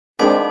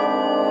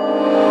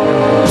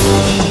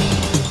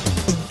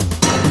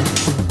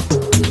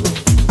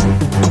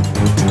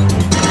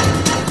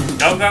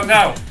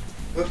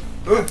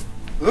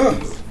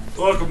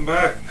Welcome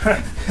back.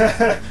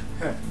 Okay,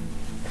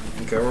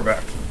 we're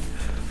back.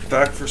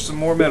 Back for some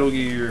more Metal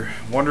Gear.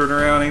 Wandering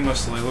around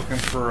aimlessly looking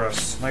for a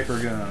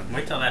sniper gun.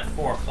 Wait till that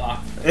 4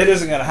 o'clock. It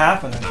isn't gonna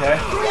happen, okay?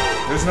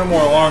 There's no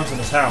more alarms in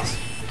this house.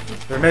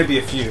 There may be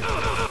a few.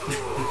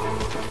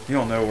 You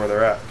don't know where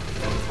they're at.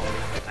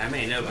 I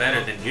may know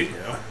better than you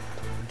do.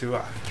 Do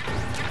I?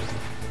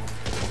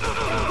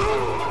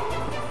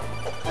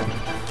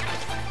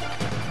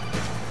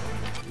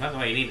 By the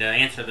way, you need to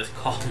answer this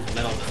call in the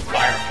middle of this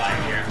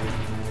firefight here.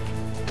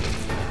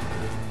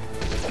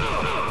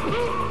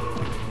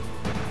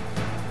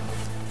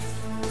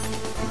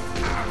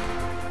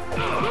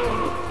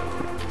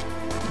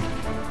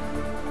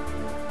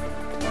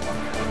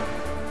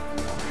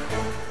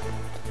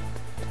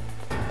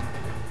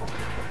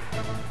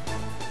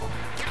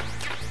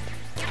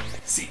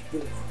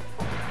 C4.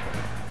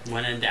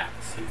 When in doubt,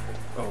 C4.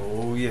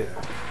 Oh yeah.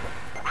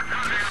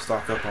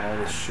 Stock up on all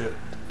this shit.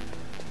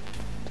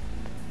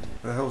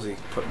 Where the hell is he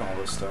putting all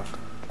this stuff?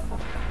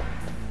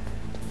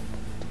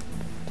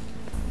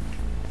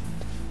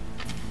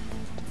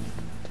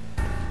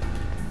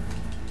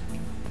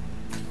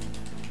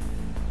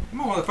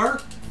 Come on,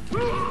 motherfucker!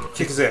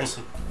 Kick his ass.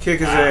 Kick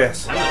his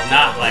ass. I was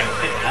not like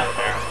picking up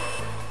there.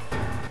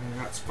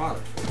 I got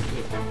spotted for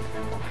it, too.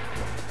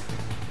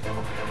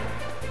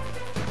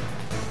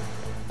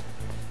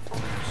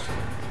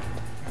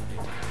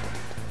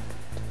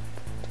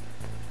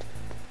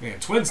 Man,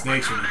 twin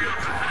snakes when you get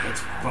caught, that's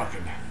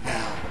fucking hell.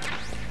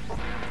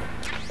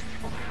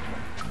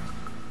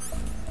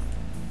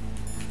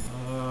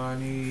 I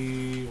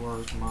need...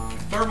 where's my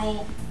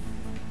thermal?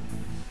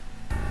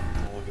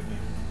 Oh, look at me.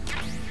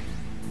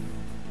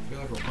 I feel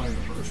like we're playing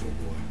a virtual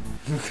boy.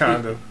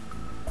 Kind of.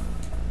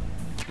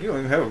 You don't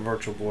even have a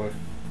virtual boy.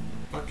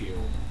 Fuck you.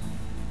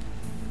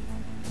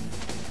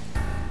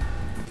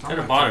 Could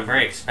have bought a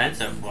very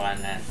expensive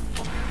one then.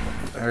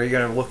 Are you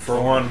gonna look for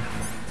one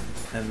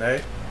in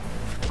May?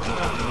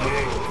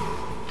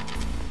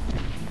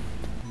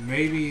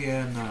 Maybe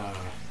in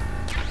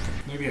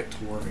maybe at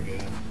Torg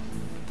again.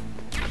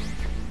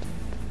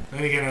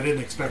 Then again, I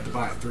didn't expect to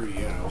buy a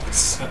 3DO,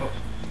 so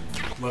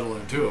let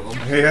alone 2 of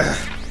them. Yeah,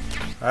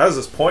 I was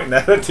just pointing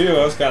at it too.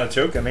 I was kind of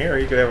choking here.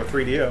 You could have a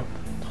 3DO.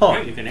 Huh?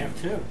 Yeah, you can have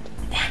 2.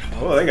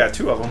 Oh, they got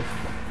 2 of them.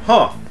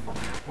 Huh?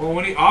 Well,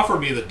 when he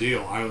offered me the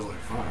deal, I was like,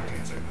 "Fuck, I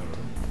can't say no to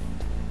him."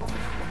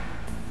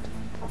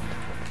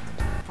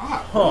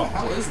 Fuck, what the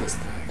hell is this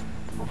thing?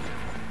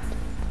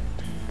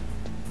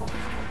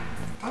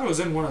 I thought it was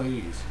in one of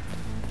these.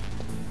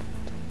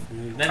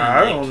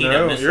 I don't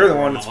know. You're the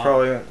one that's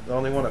probably the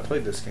only one that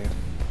played this game.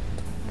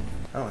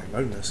 I don't even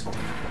own this game.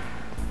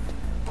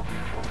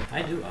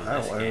 I do own I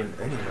this don't game.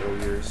 own any Metal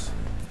Gears,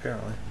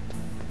 apparently.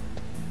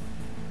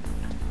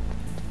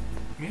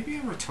 Maybe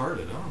I'm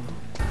retarded. I don't know.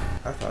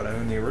 I thought I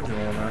owned the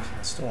original one. I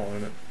still don't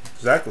own it.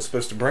 Zach was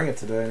supposed to bring it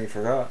today and he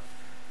forgot.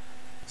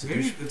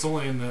 Maybe it's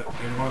only in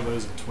one of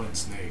those in Twin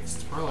Snakes.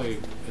 It's probably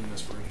in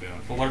this room down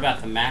here. But what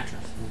about the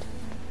mattress?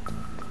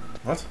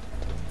 What?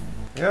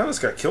 Yeah, I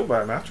almost got killed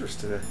by a mattress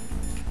today.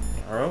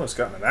 Or I almost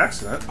got in an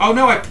accident. Oh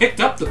no, I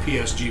picked up the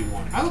PSG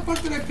one. How the fuck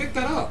did I pick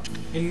that up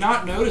and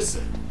not notice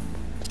it?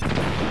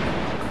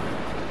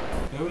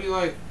 Nobody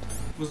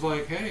was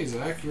like, "Hey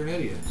Zach, you're an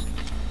idiot."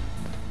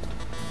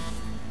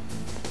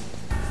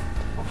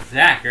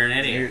 Zach, you're an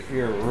idiot.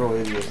 You're a real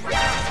idiot.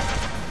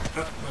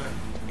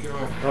 Get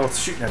away. Oh, it's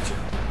shooting at you.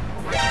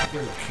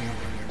 There's a camera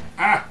there.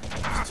 Ah!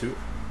 There's 2.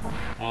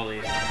 All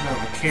these. No,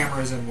 the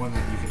camera's in one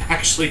that you can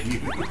actually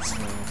use.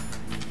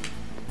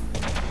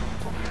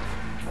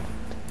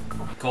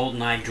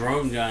 GoldenEye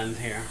drone guns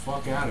here.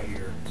 Fuck out of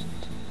here.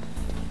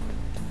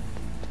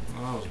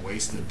 Oh, that was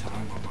wasted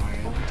time on my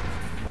end.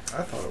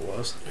 I thought it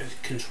was. There's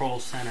control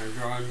center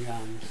drone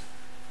guns.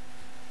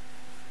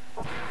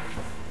 Are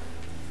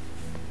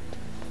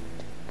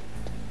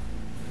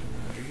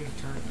you gonna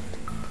turn?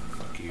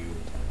 Fuck you.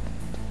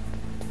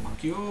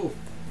 Fuck you.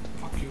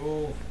 Fuck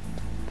you.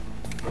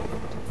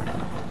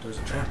 There's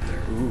a trap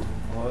there. Ooh.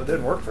 Well, it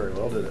didn't work very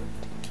well, did it?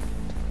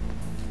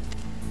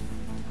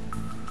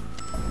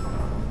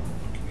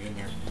 Get me in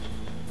there.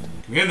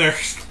 Get me in there.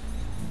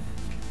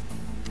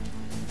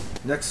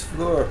 Next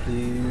floor,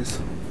 please.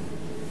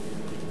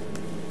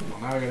 Well,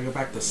 now I gotta go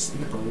back to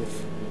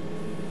Snipperwolf.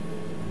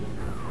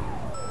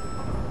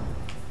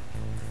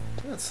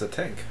 That's the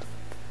tank.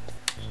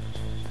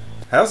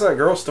 How's that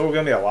girl still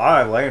gonna be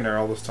alive laying there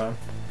all this time?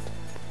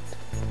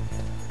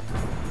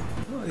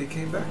 Oh, he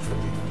came back for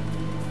me.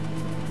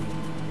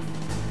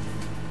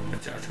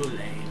 It's too late.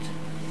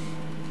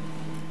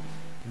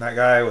 And that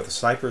guy with the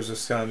sniper is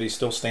just gonna be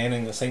still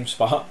standing in the same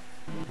spot.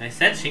 They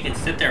said she can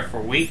sit there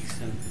for weeks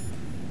and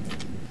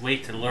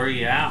wait to lure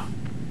you out.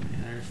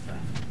 Yeah, there's the...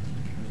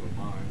 There's the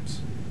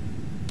mines.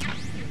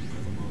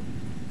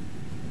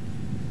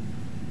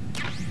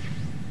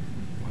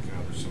 Oh my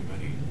god, there's so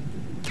many.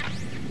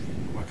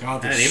 Oh my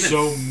god, there's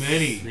so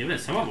many. Even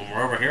some of them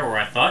were over here where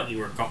I thought you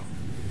were going.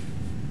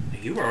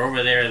 You were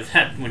over there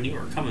that when you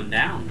were coming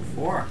down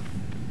before.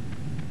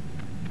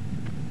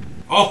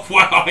 Oh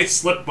wow, I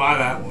slipped by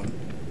that one.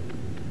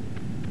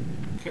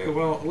 Okay,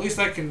 well, at least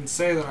I can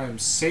say that I'm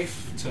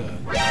safe to...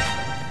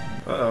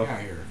 Uh-oh.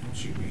 Yeah, here. Don't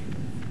shoot me.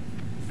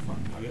 Fuck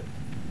nugget.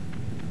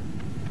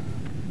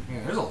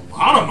 Man, there's a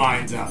lot of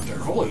mines out there.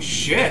 Holy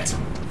shit!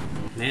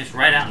 And it's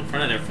right out in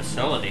front of their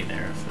facility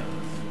there, so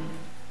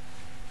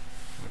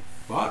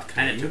Fuck. it's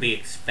kind of to be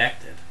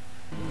expected.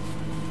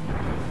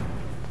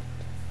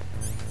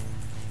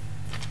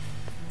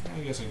 I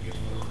guess I can get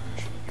another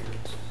ration up here.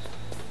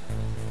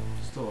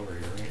 Still over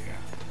here, right? Yeah.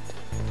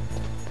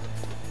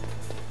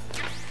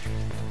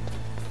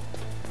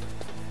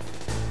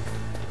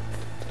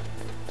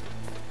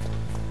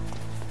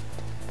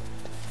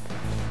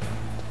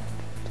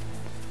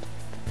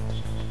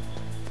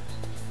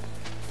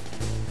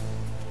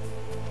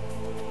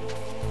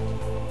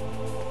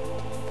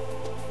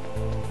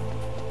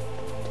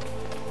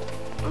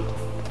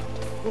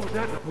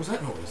 What was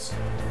that noise?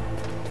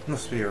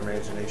 Must be your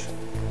imagination.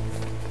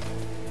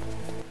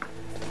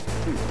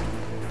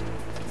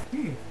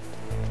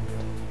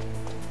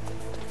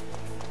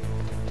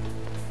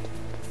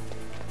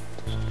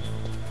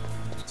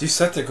 Did you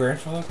set the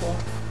grandfather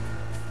clock?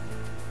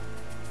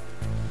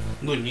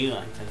 Wouldn't you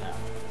like to know?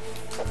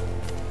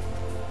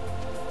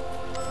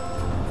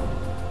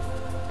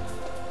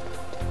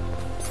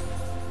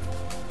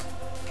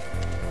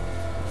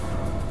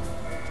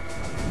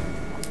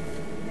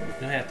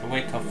 You'll have to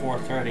wait till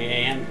 4:30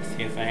 a.m. to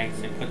see if I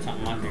actually put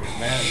something under your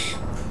bed.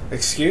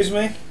 Excuse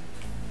me?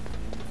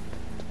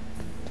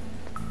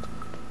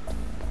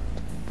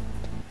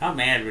 How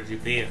mad would you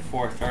be at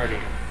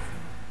 4:30?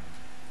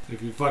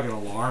 If your fucking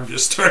alarm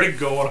just started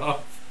going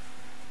off,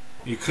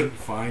 you couldn't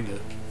find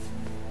it.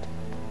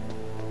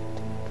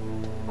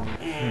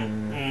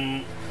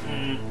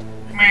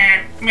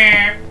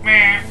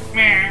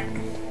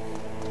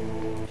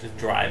 Just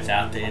drives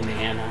out to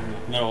Indiana in the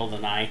middle of the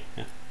night.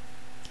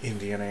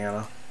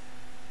 Indiana.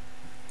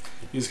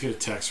 You just get a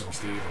text from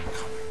Steve.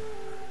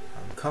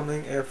 I'm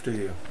coming after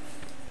you.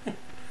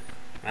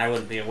 I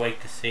wouldn't be awake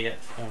to see it,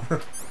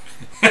 so.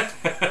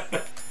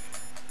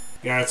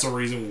 Yeah, that's the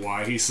reason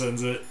why he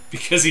sends it.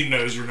 Because he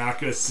knows you're not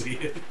going to see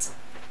it.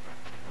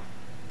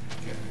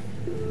 Okay.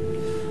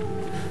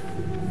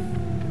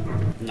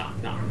 Knock,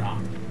 knock,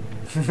 knock.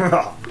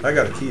 I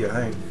got a key, I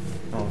think.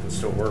 I don't know if it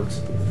still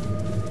works.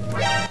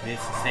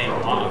 It's the same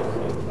lock.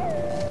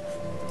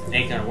 It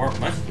ain't gonna work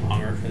much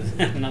longer because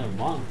another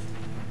month.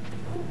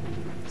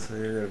 So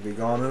you're gonna be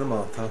gone in a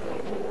month, huh?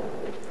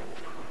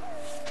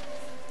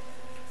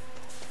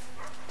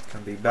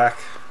 Gonna be back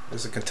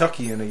as a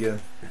Kentuckian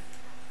again.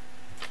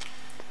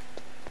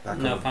 I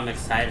don't know if I'm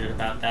excited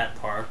about that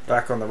part.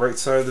 Back on the right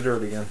side of the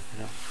dirt again.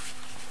 Yeah.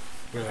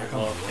 Really Back on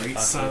the right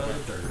side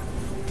of the dirt.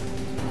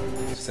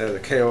 Instead of the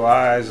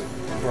KOIs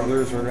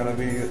brothers, we're gonna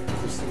be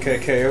just the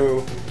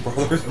KKO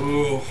brothers.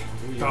 Ooh.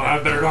 No, I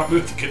better not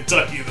move to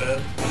Kentucky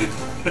then.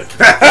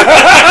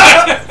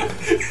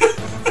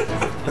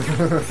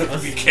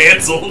 I'll be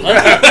cancelled.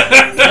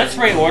 Let's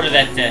reorder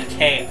that to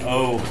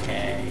KOK.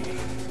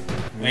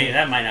 Wait,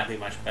 that might not be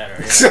much better.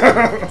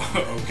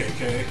 Yeah.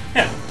 Okay.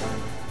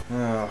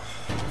 Oh,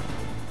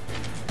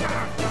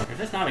 It's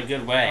just not a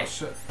good way. Oh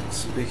shit.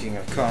 speaking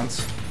of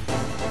cunts.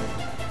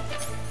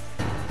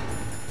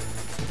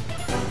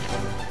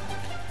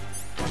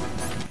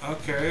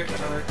 Okay,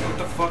 alright, get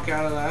the fuck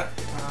out of that.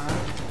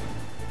 Alright.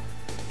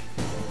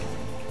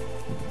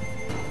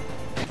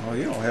 Oh,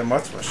 you don't have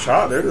much of a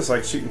shot. They're just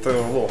like shooting through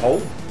a little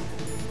hole.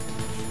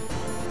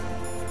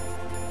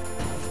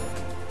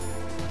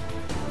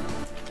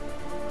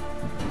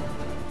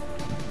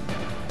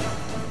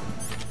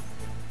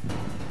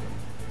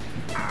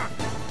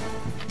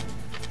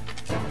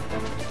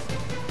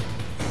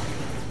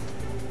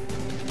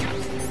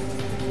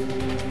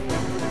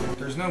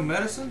 There's no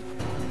medicine?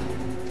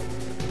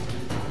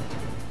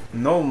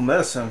 No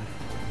medicine.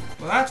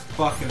 Well, that's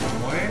fucking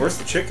annoying. Where's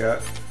the chick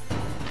at?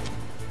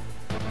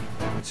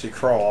 Did she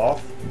crawl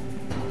off?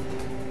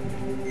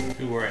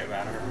 You worry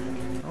about her.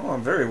 Oh,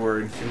 I'm very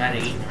worried. She might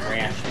have eaten a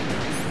ration.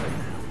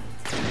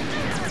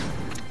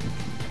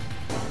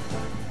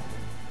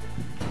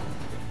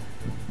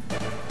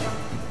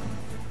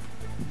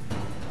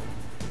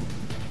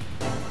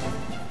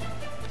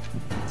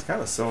 It's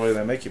kind of silly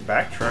they make you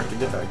backtrack to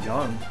get that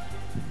gun.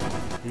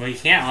 Well, you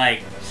can't,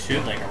 like,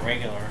 shoot like a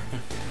regular.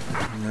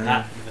 No.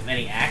 Not with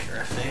any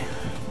accuracy.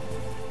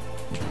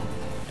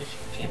 Wish you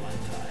came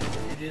untied.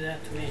 Did you do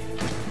that to me?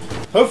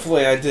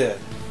 Hopefully I did.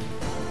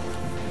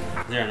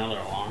 Is there another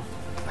alarm?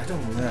 I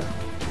don't know.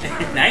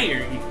 Now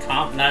you're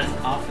not as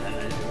confident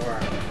as you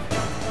were.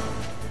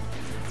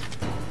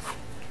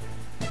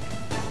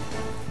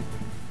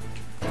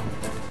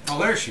 Oh,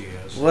 there she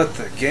is. Let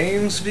the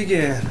games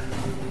begin.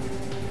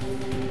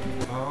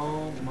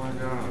 Oh my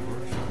god,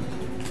 where is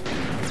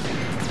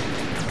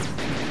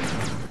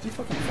Did you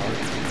fucking fart?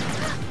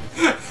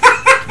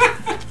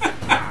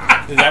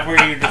 Is that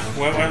where you just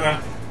went with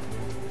them?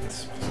 It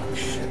smells like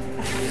shit.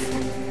 It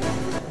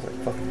smells like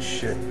fucking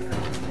shit.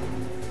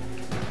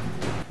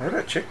 Where'd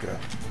that chick go?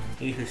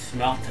 He who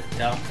smelt it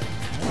dealt it.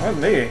 Not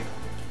me.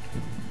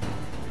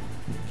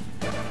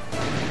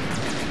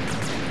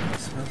 It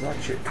smells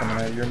Black shit coming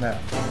out of your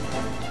mouth.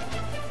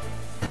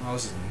 Oh,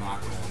 this is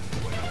not going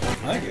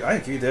well. I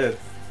think you did.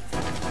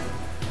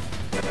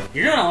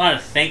 You're doing a lot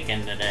of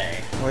thinking today.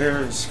 Well,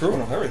 you're screwing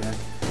with everything.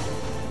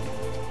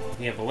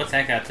 Yeah, but what's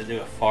that got to do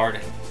with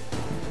farting?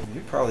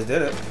 You probably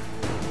did it.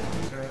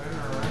 Okay,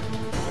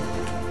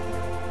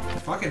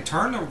 alright. Fucking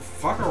turn the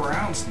fuck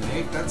around,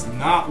 Snake. That's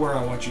not where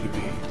I want you to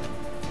be.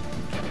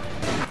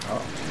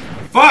 Oh.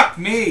 Fuck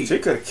me! She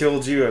could have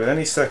killed you at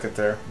any second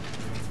there.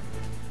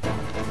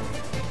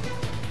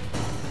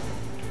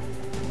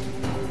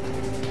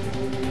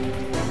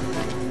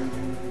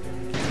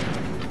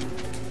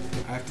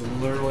 I have to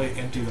literally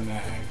empty the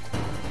mag.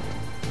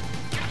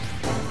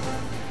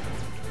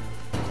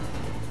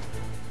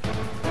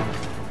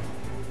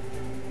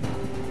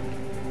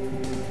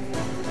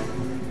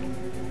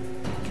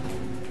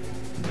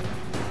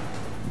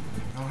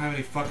 I don't have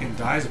any fucking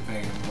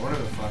diazepam or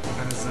whatever the fuck.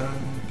 Penicillin.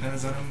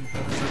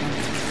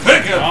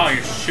 Oh,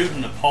 you're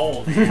shooting the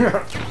pole. Dude. He's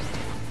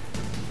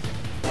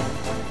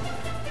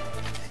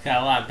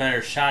got a lot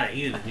better shot at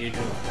you than you do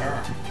with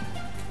her.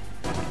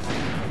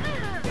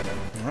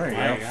 There you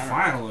Wow, go.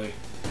 Finally.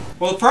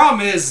 Well, the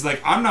problem is,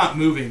 like, I'm not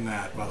moving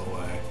that, by the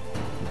way.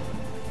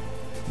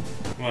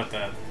 What,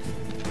 the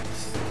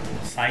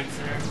sights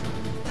there?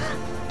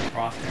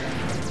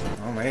 Crosshair?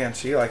 Oh man,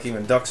 she like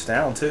even ducks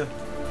down too.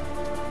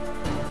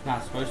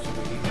 Not supposed to be.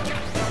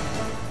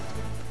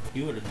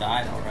 You would have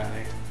died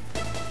already.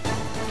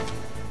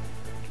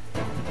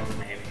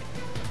 Maybe.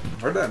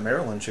 Where'd that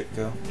Maryland chick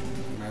go?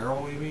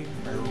 Merrill, you mean?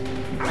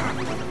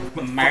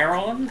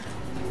 Maryland?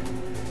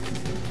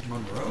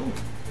 Monroe?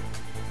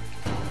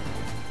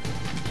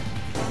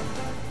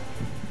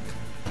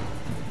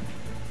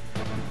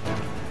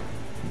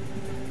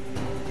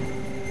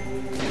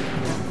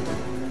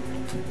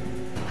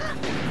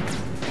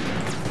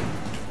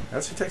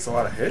 That she takes a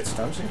lot of hits,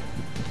 doesn't she?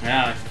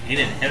 Yeah, he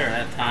didn't hit her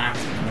that time.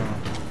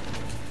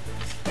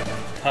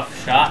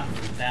 Tough shot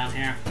down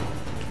here.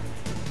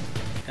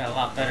 Got a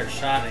lot better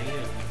shot at you.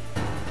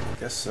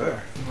 Guess so.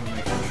 I'm gonna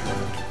make sure.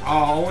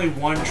 Oh, only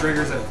one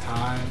triggers at a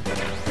time?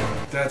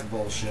 That's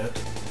bullshit.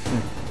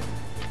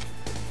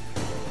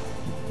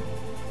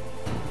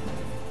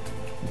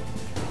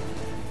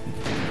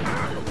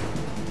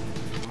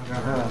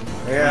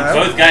 Yeah, We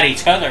both got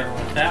each other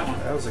with that one.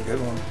 that was a good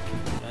one.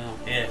 Well,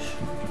 ish.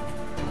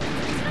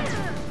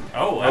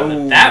 Oh,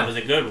 Oh. that was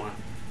a good one.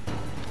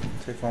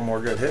 Take one more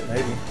good hit,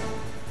 maybe.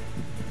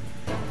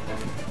 I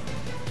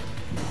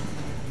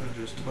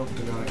just hope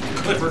to God I can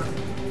clip her.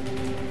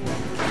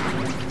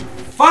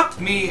 Fuck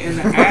me in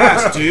the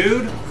ass,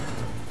 dude!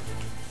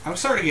 I'm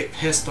starting to get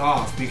pissed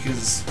off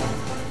because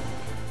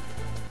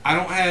I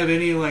don't have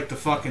any, like, the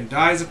fucking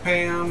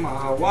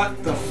diazepam.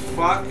 What the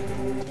fuck?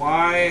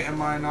 Why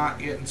am I not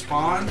getting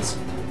spawns?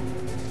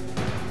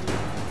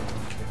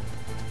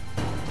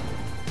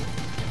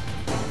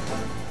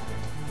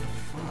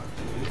 Fuck,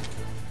 dude.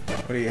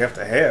 What do you have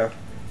to have?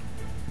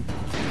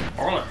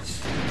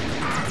 Orleans.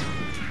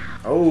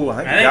 Oh, I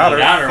think I you think got you her.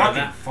 got her with Fucking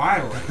that.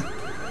 finally.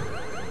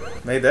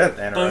 Made that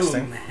Boom,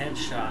 interesting.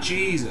 headshot.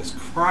 Jesus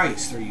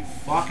Christ, are you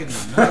fucking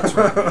nuts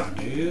right now,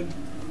 dude?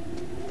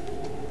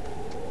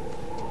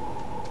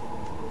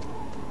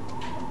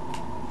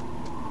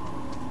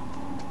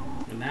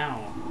 But now,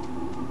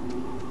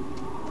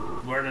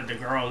 where did the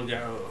girl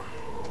go?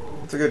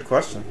 That's a good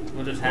question.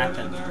 What just Where did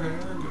happened? their hair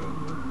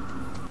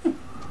go?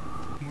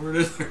 Where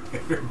did their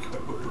hair go?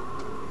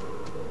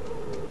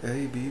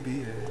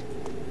 A-B-B-A.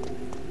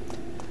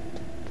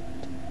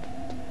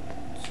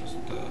 It's just,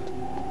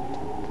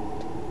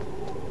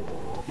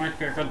 Might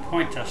be a good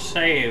point to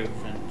save.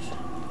 And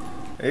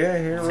Yeah,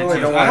 you Since really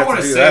you- don't I don't want want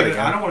to to do that save it.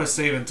 again. I don't want to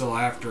save until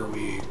after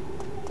we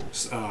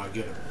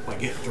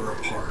get through a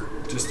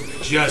part, just in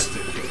case.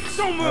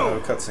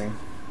 Uh-oh, cutscene.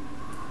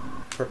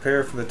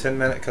 Prepare for the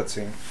 10-minute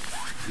cutscene.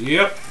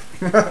 Yep.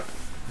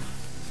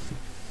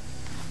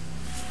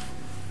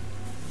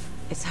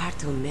 It's hard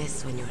to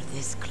miss when you're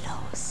this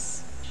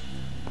close.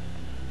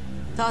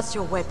 Toss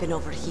your weapon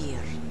over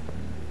here.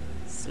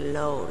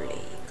 Slowly.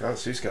 God,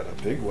 she's got a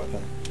big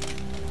weapon.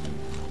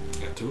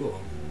 Got two of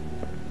them.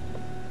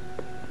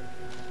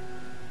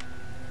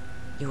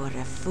 You are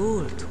a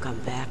fool to come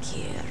back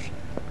here.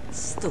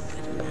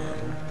 Stupid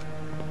man.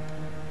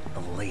 A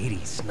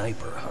lady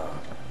sniper, huh?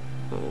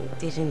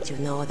 Didn't you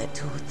know that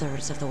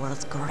 2/3 of the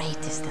world's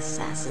greatest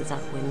assassins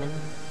are women?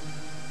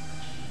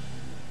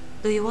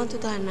 Do you want to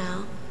die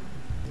now?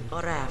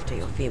 Or after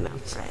your female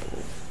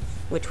friend?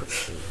 Which would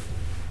it be?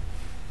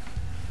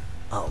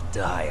 I'll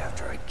die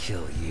after I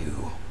kill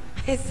you.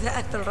 Is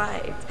that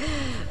right?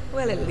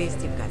 Well, at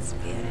least you've got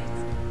spirit.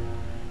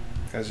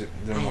 Guys, you I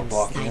didn't want am to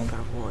block him.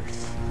 Sniper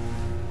Wolf.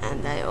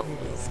 And I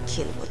always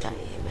kill what I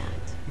aim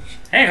at.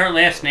 hey, her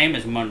last name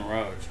is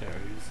Monroe, so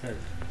you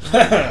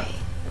said.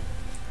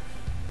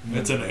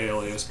 It's an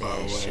alias, by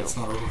the way. It's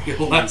not a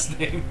real last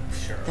name.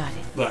 Sure. Got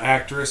it. The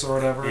actress or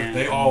whatever, Yeah.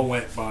 they all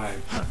went by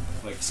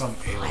like some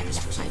I alias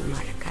for left my some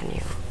reason. mark on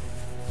you.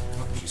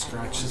 Oh, she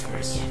scratched his Don't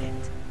face. forget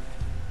it.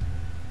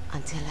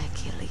 Until I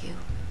kill you.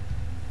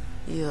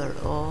 You're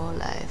all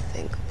I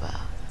think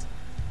about.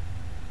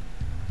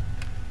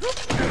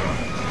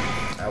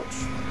 Ouch.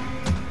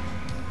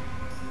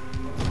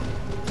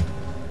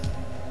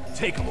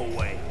 Take him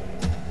away.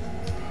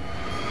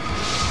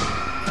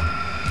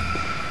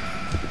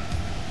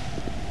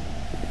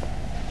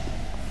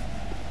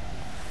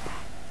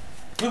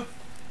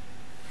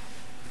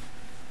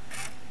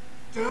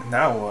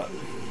 Now what?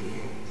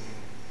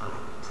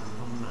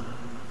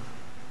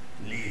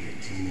 Leave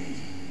it to me.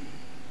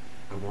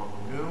 I want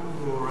no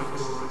more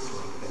accidents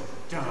like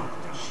that. Don't.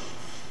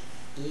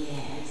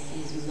 Yes,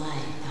 he's my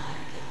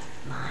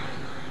target. Mine.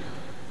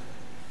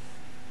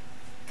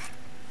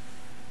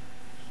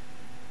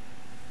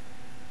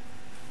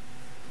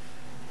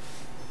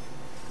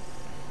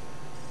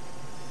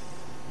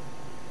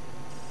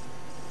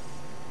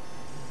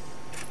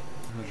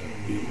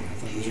 Yeah.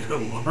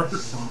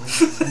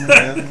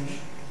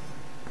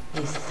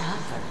 He's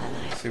tougher than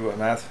I. See what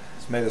math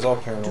has made us all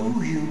paranoid.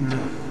 Do you know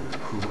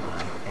who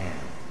I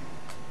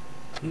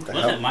am? The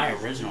Wasn't hell? my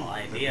original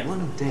idea.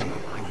 One day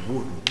I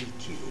would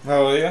meet you.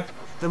 Oh yeah.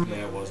 The Yeah, man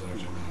it was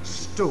actually mine.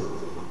 stole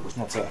what was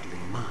What's that? actually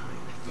mine.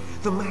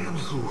 The man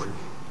who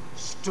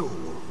stole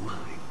my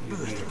You made a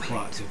birthright.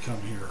 plot to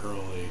come here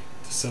early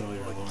to settle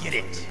your alarm Get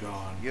before it. you're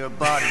gone. Your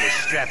body is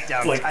strapped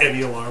down Like tight.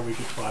 any alarm we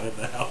could plot in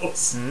the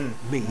house.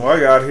 Me. Well, I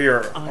got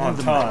here I'm on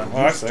the time. man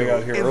Well, who actually, I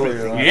got here stole earlier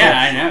than everything. Yeah,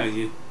 I know.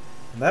 You.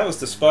 And that was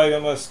despite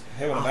almost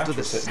having a After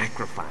the mattress hit me.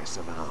 sacrifice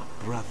of our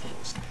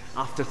brothers,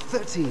 after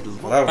 30 Well, long,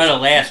 that But was,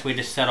 alas, we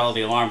just set all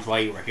the alarms while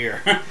you were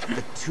here.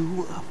 the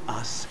two of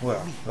us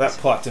well, meet. that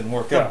plot didn't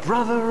work The out.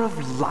 brother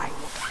of light.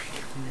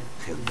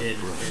 And the Did-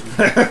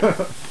 brother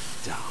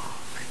of dark.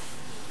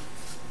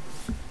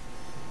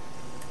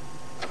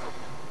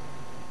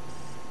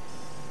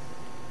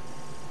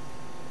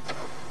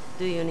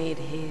 Do you need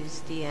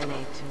his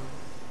DNA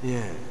too?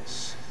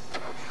 Yes.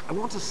 I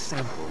want a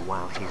sample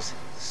while he's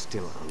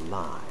still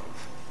alive.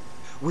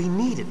 We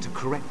need it to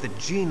correct the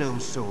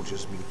genome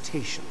soldier's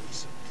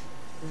mutations.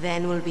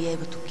 Then we'll be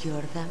able to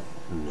cure them.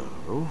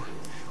 No.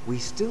 We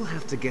still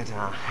have to get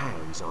our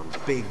hands on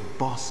Big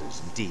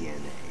Boss's DNA.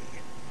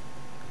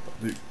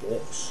 Big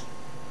boss.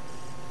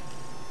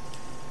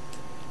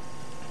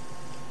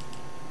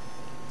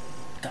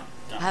 Dun,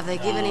 dun, Have they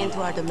given in to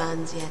our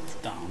demands yet?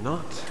 dun,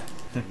 Not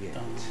yet.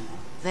 dun.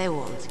 They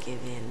won't give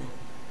in.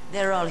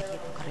 They're all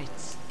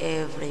hypocrites.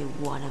 Every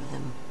one of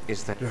them.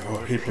 Is that Oh,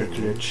 your hypocrite.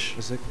 opinion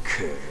as a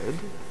kid?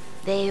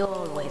 They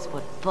always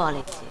put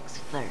politics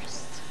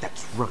first.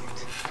 That's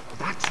right.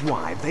 That's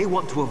why they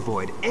want to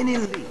avoid any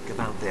leak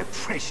about their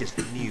precious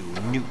new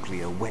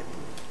nuclear weapon.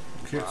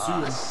 Can't see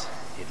him. Boss,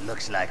 it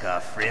looks like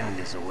our friend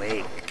is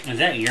awake. Is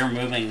that you're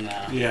moving?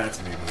 Yeah,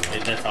 it's me.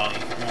 That's all you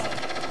can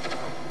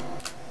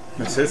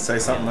know. I should say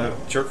something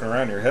like jerking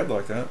around your head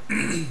like that.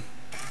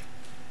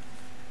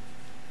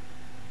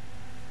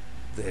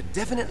 There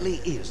definitely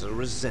is a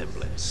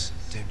resemblance,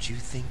 don't you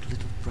think,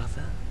 little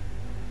brother?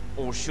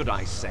 Or should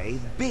I say,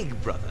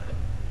 big brother?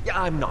 Yeah,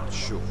 I'm not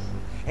sure.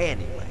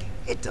 Anyway,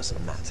 it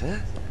doesn't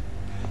matter.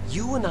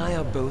 You and I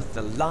are both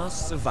the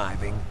last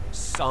surviving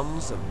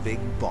sons of Big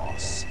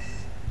Boss.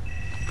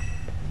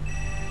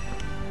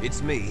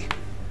 It's me.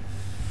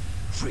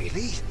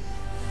 Really?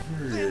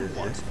 Then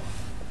what?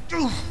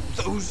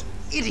 Those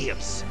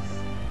idiots!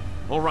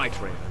 All right,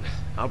 Raven.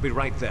 I'll be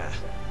right there.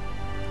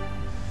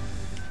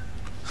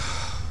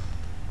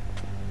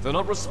 They're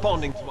not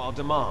responding to our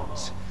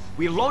demands.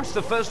 We launched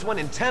the first one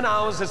in 10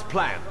 hours as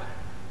planned.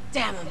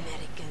 Damn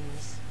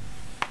Americans.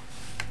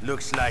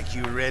 Looks like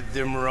you read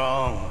them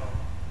wrong.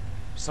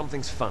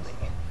 Something's funny.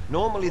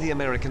 Normally the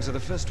Americans are the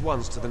first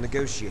ones to the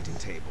negotiating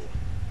table.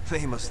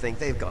 They must think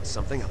they've got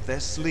something up their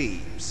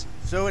sleeves.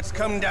 So it's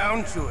come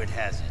down to it,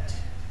 has it?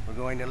 We're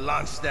going to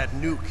launch that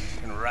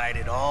nuke and ride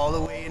it all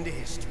the way into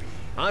history.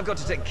 I've got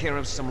to take care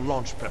of some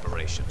launch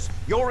preparations.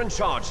 You're in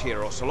charge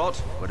here, Ocelot.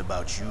 What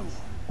about you?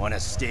 Want to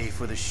stay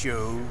for the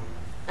show?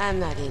 I'm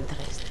not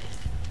interested.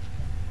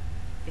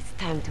 It's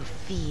time to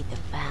feed the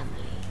family.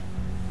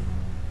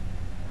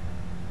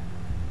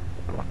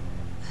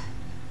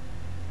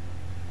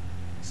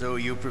 So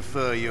you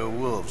prefer your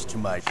wolves to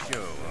my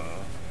show,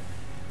 huh?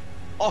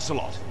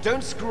 Ocelot,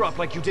 don't screw up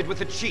like you did with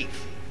the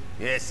chief.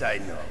 Yes, I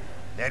know.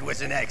 That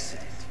was an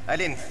accident. I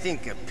didn't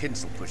think a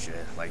pencil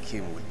pusher like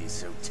him would be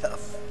so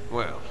tough.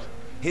 Well,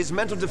 his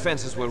mental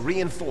defenses were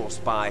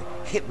reinforced by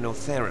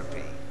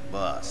hypnotherapy.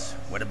 Boss,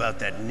 what about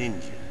that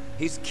ninja?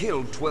 He's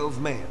killed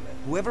 12 men.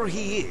 Whoever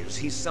he is,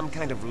 he's some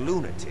kind of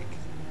lunatic.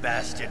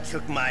 Bastard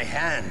took my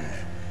hand.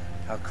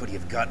 How could he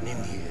have gotten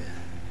in here?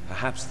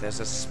 Perhaps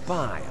there's a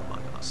spy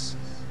among us.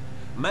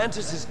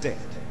 Mantis is dead.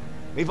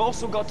 We've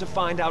also got to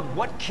find out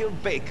what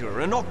killed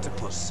Baker and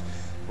Octopus.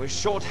 We're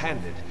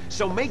short-handed,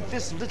 so make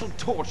this little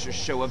torture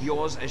show of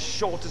yours as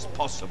short as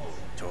possible.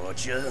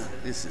 Torture?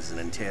 This is an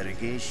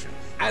interrogation.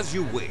 As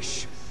you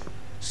wish.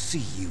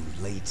 See you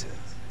later,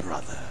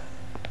 brother.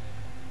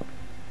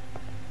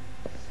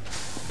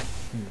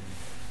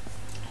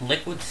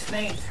 Liquid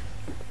snake.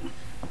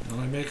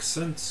 Only makes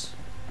sense.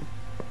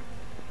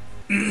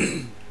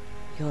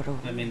 You're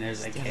I mean,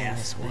 there's a still in gas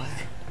this war.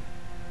 thing.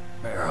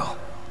 Meryl.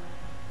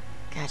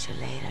 Catch you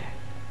later,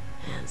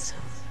 handsome.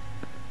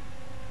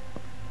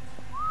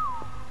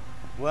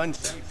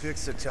 Once she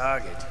picks a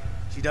target,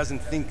 she doesn't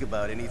think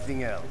about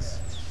anything else.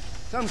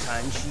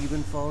 Sometimes she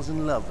even falls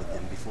in love with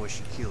them before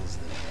she kills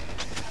them.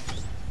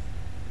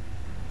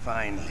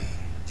 Finally,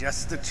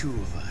 just the two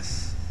of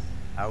us.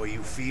 How are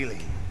you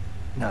feeling?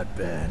 Not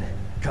bad.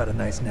 Caught a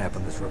nice nap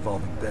on this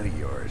revolving bed of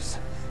yours.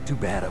 Too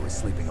bad I was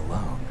sleeping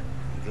alone.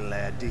 I'm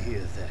glad to hear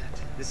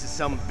that. This is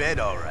some bed,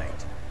 all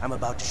right. I'm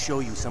about to show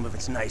you some of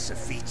its nicer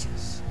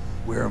features.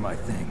 Where are my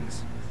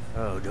things?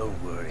 Oh,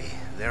 don't worry.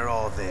 They're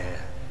all there.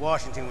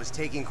 Washington was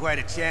taking quite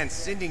a chance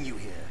sending you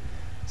here.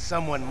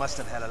 Someone must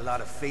have had a lot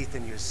of faith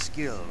in your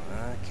skill,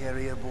 huh,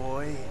 carrier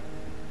boy?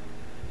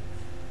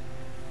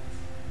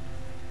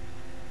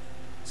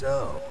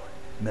 So,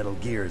 Metal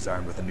Gear's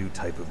armed with a new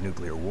type of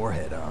nuclear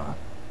warhead, huh?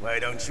 Why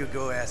don't you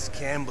go ask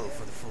Campbell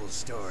for the full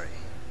story?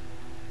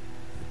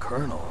 The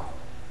Colonel?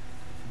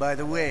 By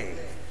the way,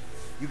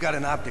 you got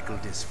an optical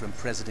disc from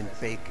President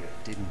Baker,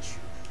 didn't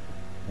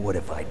you? What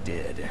if I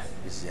did?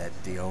 Is that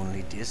the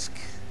only disc?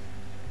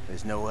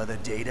 There's no other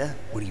data?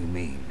 What do you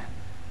mean?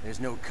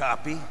 There's no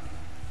copy?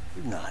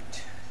 If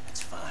not,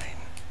 it's fine.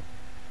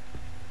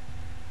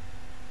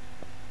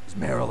 Is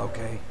Meryl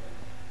okay?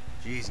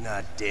 She's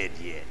not dead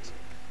yet.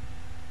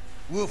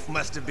 Wolf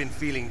must have been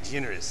feeling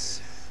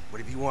generous.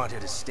 But if you want her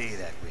to stay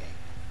that way,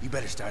 you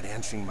better start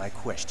answering my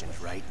questions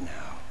right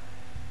now.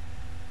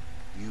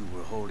 You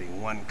were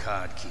holding one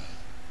card key.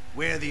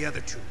 Where are the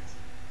other two?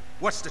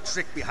 What's the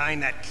trick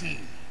behind that key?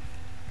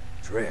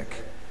 Trick?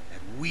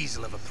 That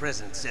weasel of a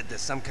president said there's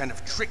some kind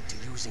of trick to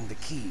using the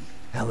key.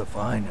 Hell if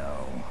I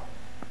know.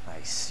 I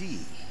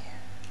see.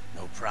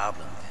 No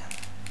problem then.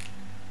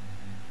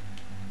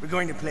 We're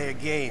going to play a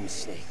game,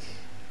 Snake.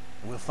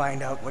 And we'll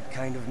find out what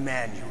kind of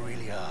man you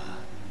really are.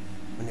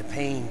 When the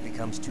pain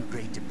becomes too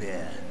great to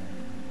bear,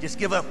 just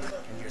give up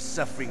and your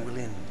suffering will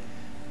end.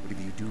 But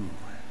if you do,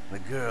 the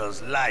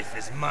girl's life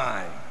is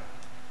mine.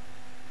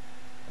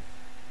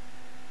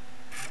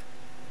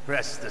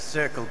 Press the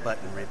circle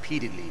button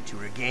repeatedly to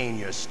regain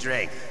your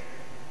strength.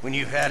 When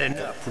you've had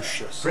enough,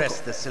 press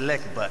the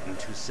select button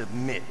to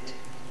submit.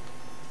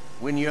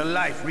 When your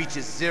life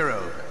reaches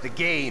 0, the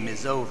game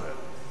is over.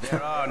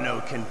 There are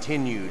no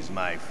continues,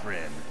 my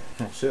friend.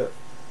 Oh, shit.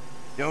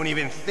 Don't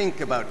even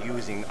think about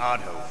using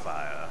auto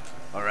fire,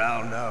 or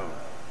I'll know.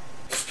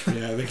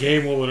 Yeah, the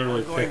game will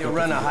literally I'm going pick to up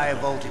run a if you high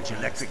don't. voltage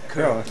electric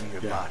current through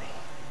your Yeah. body.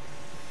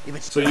 If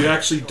it's So you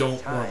actually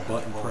don't time want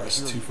button for press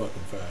you, too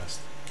fucking fast.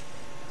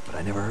 But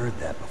I never heard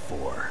that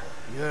before.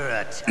 You're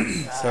a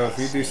tough So if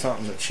you do guy,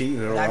 something to cheat,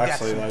 it'll I've got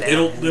actually some like.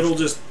 bad- It'll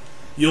just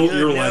You're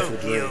your no life will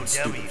drain POW.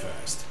 stupid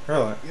fast.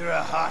 Really? You're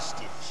a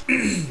hostage.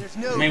 There's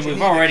no I mean, we've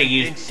genetic already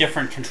used convincing.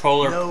 different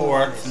controller No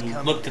ports one is and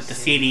coming looked to at the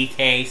save CD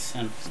case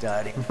and...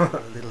 Starting to get a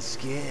little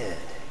scared.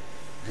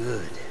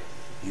 Good.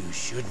 You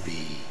should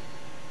be.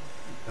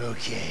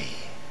 Okay.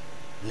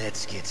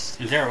 Let's get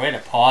started. Is there a way to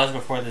pause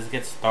before this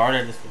gets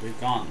started? We've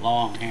gone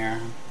long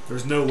here.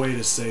 There's no way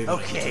to save it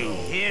Okay,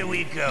 until here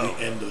we go.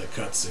 the end of the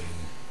cutscene.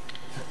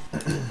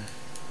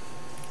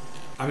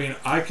 I mean,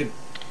 I could.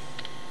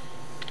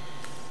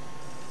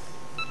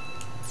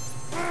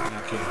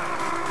 I can't.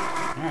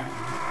 Alright.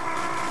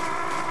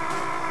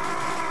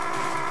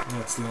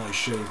 That's the only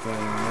shitty thing.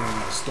 I'm running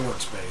out of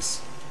storage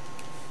space.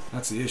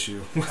 That's the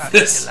issue with How did you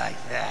this.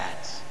 like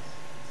that?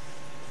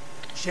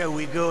 Shall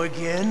we go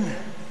again?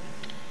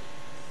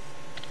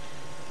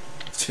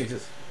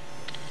 Jesus.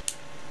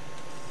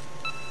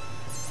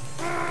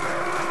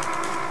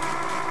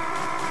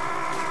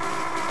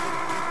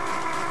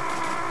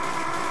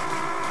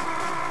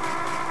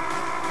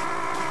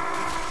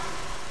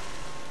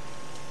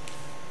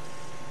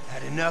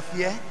 Had enough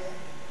yet?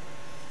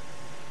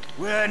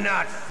 We're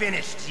not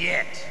finished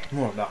yet.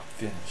 Well, not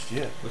finished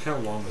yet. Look how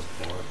long this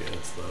bar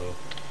gets, though.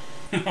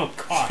 Oh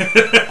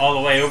god. All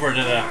the way over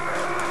to the...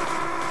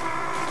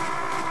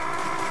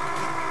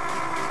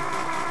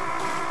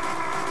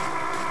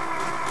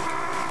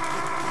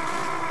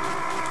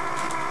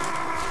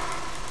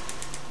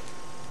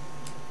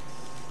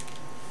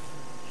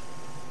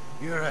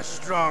 You're a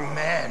strong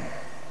man.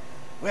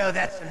 Well,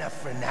 that's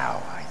enough for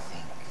now, I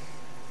think.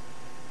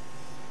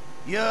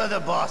 You're the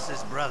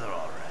boss's brother,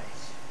 all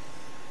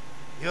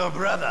right. Your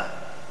brother,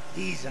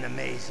 he's an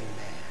amazing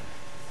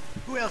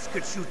man. Who else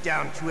could shoot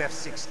down 2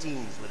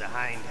 F-16s with a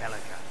Hind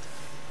helicopter?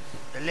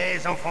 The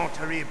Les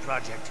Infanteries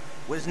project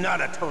was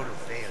not a total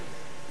failure.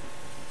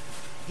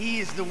 He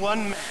is the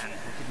one man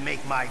who could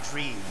make my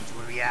dream into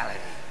a reality.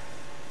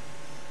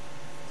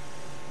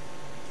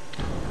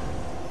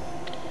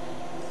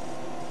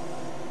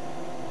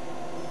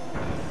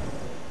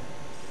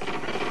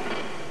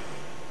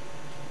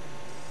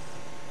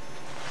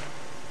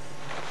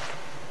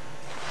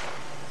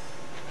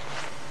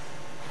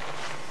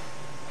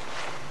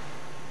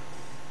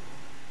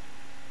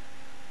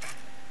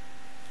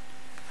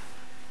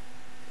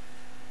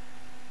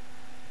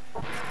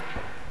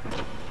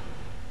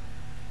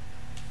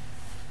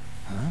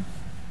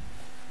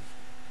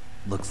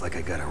 Looks like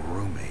I got a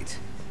roommate.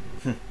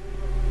 The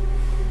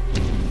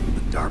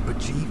DARPA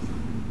chief?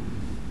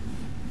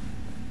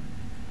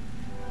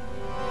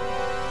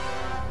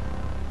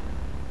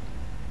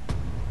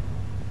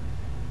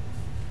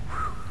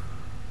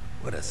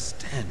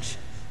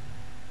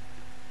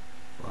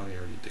 body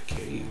already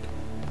decayed.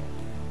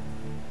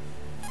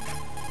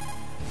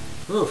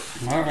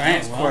 Oof. All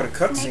right, well. Quite a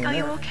Snake, cutscene are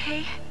you there.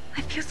 okay?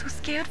 I feel so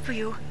scared for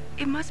you.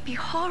 It must be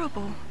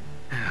horrible.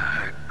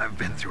 Yeah, I've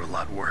been through a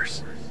lot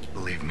worse.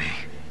 Believe me.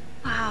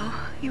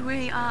 Wow, you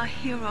really are a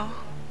hero.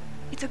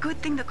 It's a good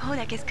thing the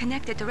codec is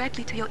connected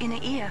directly to your inner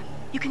ear.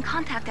 You can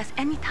contact us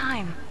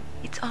anytime.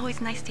 It's always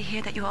nice to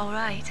hear that you're all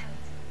right.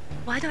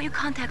 Why don't you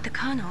contact the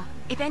Colonel?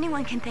 If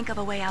anyone can think of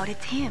a way out,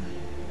 it's him.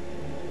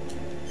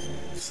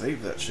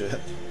 Save that shit.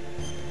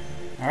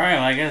 Alright,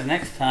 well, I guess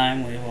next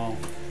time we will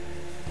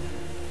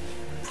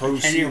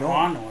Proceed continue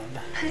on. onward.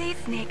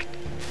 Please, Nick.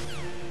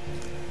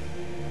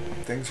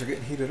 Things are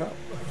getting heated up.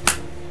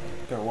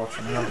 Gotta watch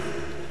them out.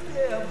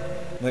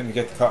 Let me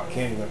get the cotton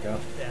candy back out.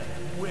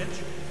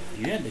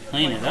 You had to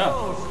clean it up.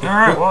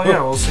 Alright, well,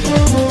 yeah, we'll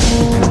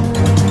see.